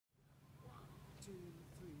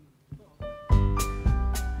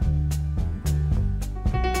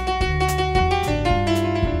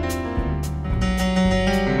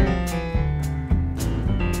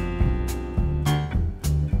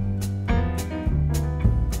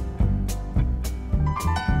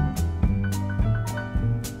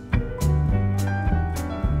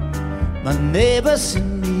my neighbors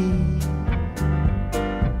and me.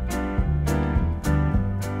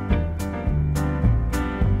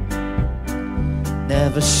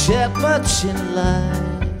 Never shared much in life.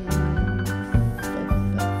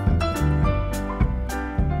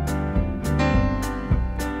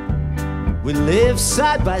 We live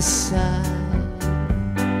side by side,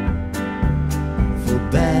 for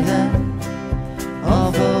better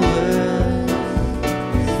or for worse,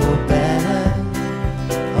 for better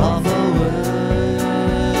or for worse.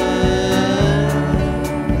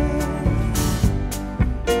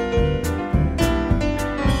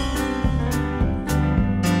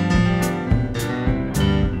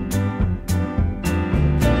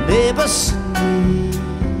 Neighbors and me.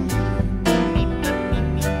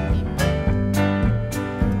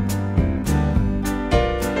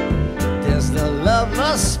 Love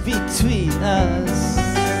lost between us.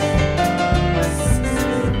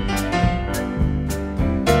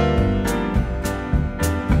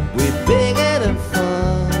 We begged and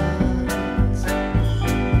fought.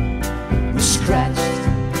 We scratched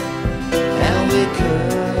and we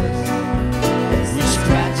cursed. We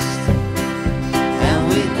scratched and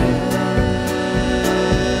we cursed.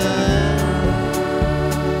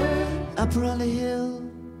 Up on the hill,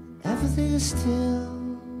 everything is still.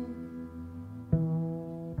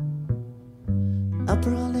 Up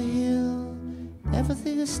on the hill,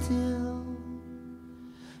 everything is still.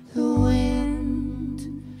 The wind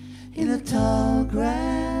in the tall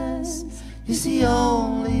grass is the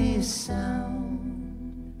only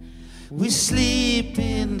sound. We sleep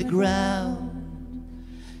in the ground,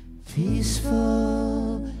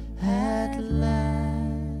 peaceful at last.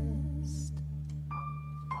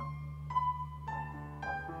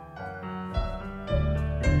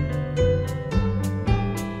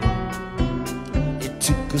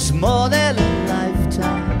 Cause more than a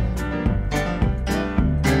lifetime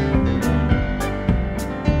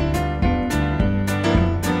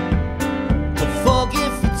to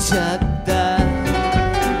forgive each other.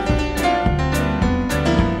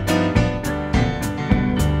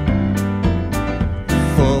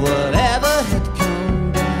 For whatever had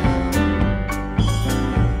come down,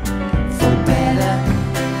 for better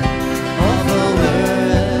or for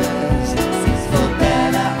worse, for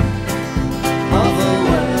better or for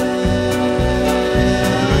worse.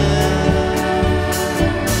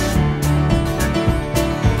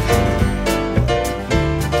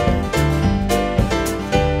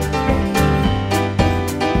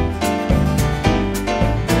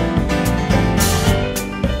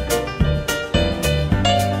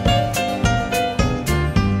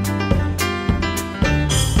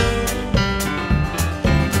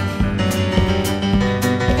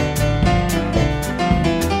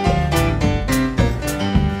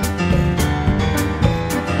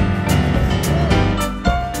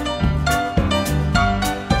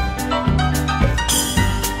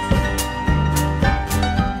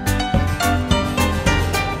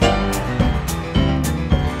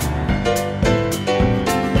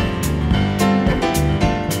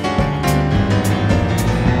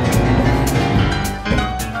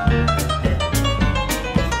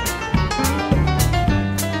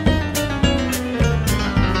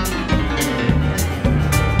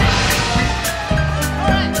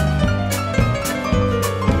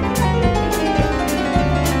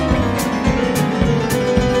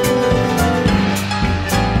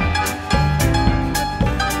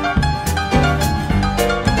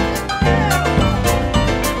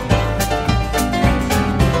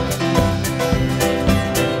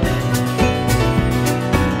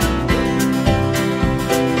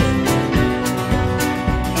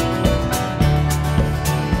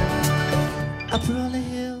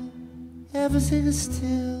 Everything is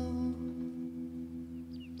still.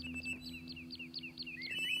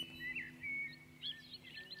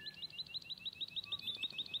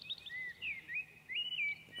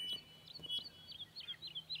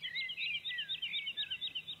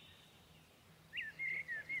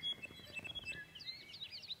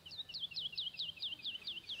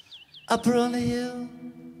 Up on the hill,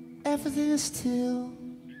 everything is still.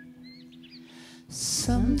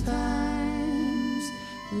 Sometimes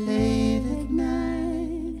late at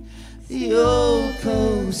night, the old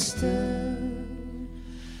coaster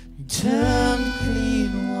turned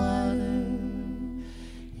clean water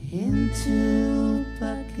into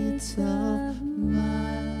buckets of mud.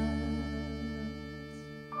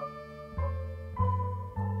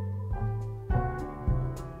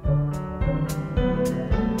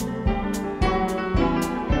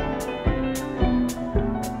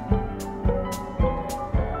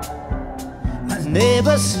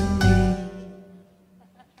 Neighbors and me,